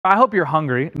I hope you're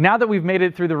hungry. Now that we've made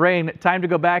it through the rain, time to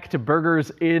go back to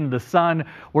burgers in the sun.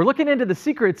 We're looking into the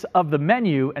secrets of the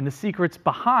menu and the secrets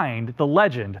behind the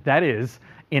legend that is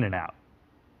In-N-Out.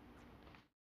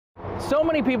 So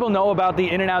many people know about the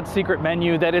In-N-Out secret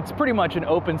menu that it's pretty much an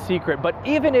open secret, but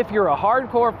even if you're a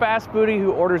hardcore fast foodie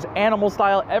who orders animal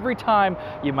style every time,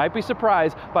 you might be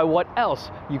surprised by what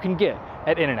else you can get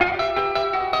at In-N-Out.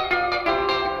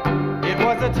 It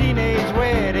was a teenage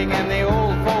wedding and the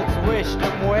old folks wished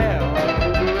them well.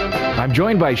 I'm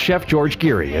joined by Chef George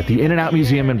Geary at the In-N-Out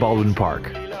Museum in Baldwin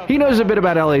Park. He knows a bit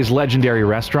about LA's legendary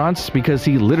restaurants because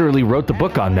he literally wrote the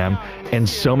book on them and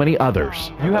so many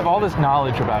others. You have all this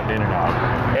knowledge about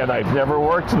In-N-Out. And I've never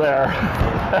worked there.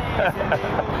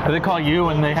 Do they call you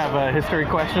when they have history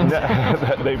questions?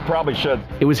 They probably should.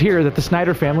 It was here that the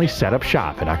Snyder family set up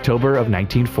shop in October of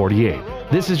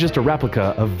 1948. This is just a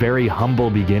replica of very humble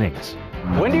beginnings.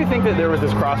 When do you think that there was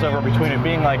this crossover between it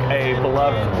being like a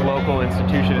beloved local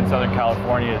institution in Southern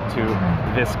California to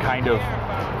this kind of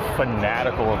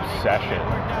fanatical obsession?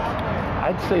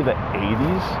 I'd say the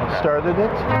 80s started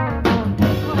it.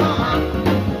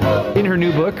 In her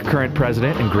new book, current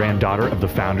president and granddaughter of the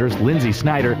founders, Lindsay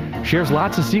Snyder, shares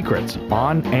lots of secrets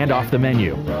on and off the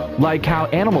menu. Like how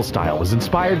Animal Style was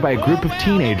inspired by a group of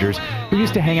teenagers who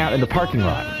used to hang out in the parking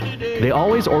lot. They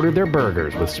always ordered their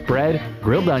burgers with spread,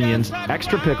 grilled onions,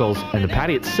 extra pickles, and the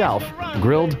patty itself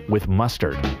grilled with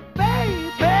mustard.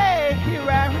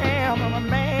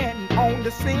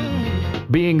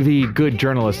 Being the good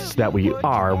journalists that we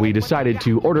are, we decided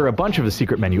to order a bunch of the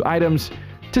secret menu items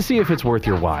to see if it's worth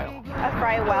your while. A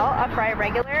fry well, a fry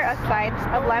regular, a side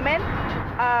of lemon,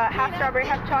 half strawberry,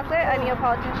 half chocolate, a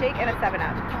Neapolitan shake, and a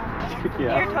 7-Up.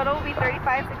 Yeah. Your total will be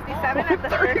 $35.67 at the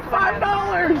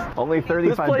 $35! Only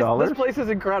 $35? This place is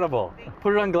incredible.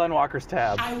 Put it on Glenn Walker's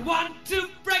tab. I want to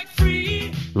break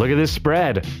free. Look at this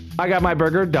spread. I got my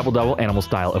burger, double animal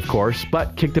style, of course,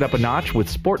 but kicked it up a notch with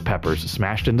sport peppers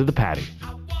smashed into the patty.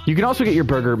 You can also get your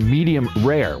burger medium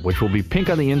rare, which will be pink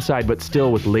on the inside but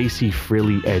still with lacy,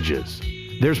 frilly edges.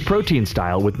 There's protein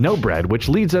style with no bread, which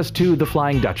leads us to the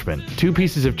Flying Dutchman, 2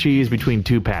 pieces of cheese between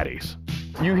 2 patties.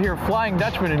 You hear Flying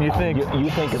Dutchman and you think, you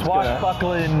think it's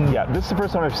swashbuckling. Yeah, this is the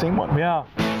first time I've seen one. Yeah.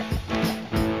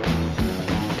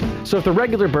 So if the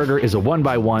regular burger is a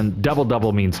 1x1,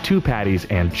 double means 2 patties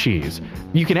and cheese.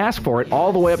 You can ask for it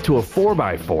all the way up to a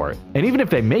 4x4, and even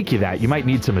if they make you that, you might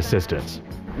need some assistance.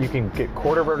 You can get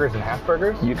quarter burgers and half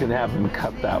burgers? You can have them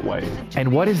cut that way.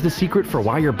 And what is the secret for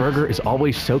why your burger is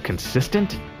always so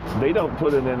consistent? They don't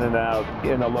put it in and out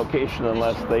in a location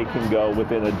unless they can go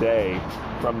within a day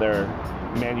from their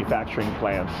manufacturing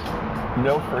plants.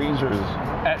 No freezers,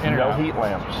 no heat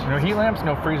lamps. No heat lamps,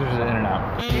 no freezers at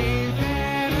In-N-Out.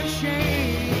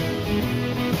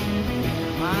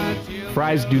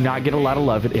 Fries do not get a lot of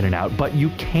love at In-N-Out, but you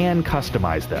can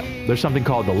customize them. There's something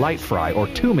called the light fry or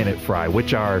 2-minute fry,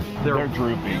 which are... They're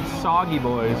droopy. Soggy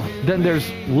boys. Then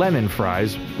there's lemon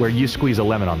fries, where you squeeze a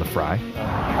lemon on the fry.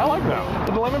 I like them.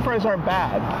 But the lemon fries aren't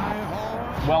bad.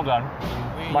 Well done.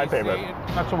 My favorite.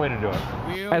 That's the way to do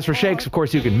it. As for shakes, of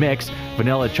course, you can mix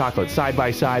vanilla chocolate side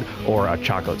by side or a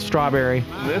chocolate strawberry.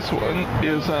 This one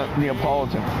is a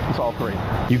Neapolitan. It's all 3.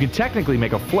 You can technically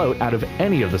make a float out of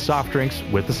any of the soft drinks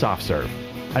with the soft serve.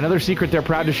 Another secret they're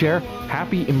proud to share,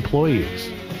 happy employees.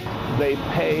 They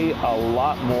pay a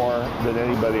lot more than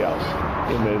anybody else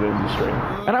in the industry.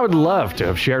 And I would love to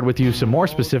have shared with you some more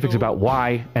specifics about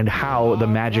why and how the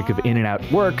magic of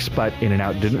In-N-Out works, but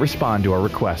In-N-Out didn't respond to our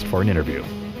request for an interview.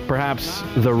 Perhaps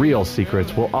the real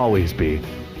secrets will always be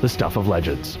the stuff of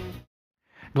legends.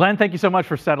 Glenn, thank you so much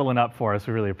for settling up for us.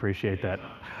 We really appreciate that.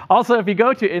 Also, if you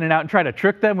go to In-N-Out and try to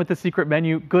trick them with the secret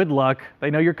menu, good luck. They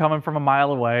know you're coming from a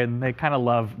mile away and they kind of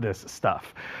love this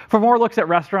stuff. For more looks at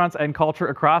restaurants and culture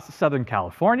across Southern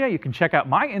California, you can check out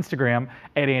my Instagram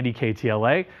at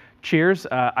AndyKTLA. Cheers.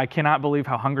 I cannot believe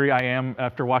how hungry I am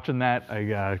after watching that. I'm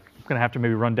going to have to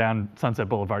maybe run down Sunset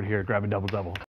Boulevard here, grab a double.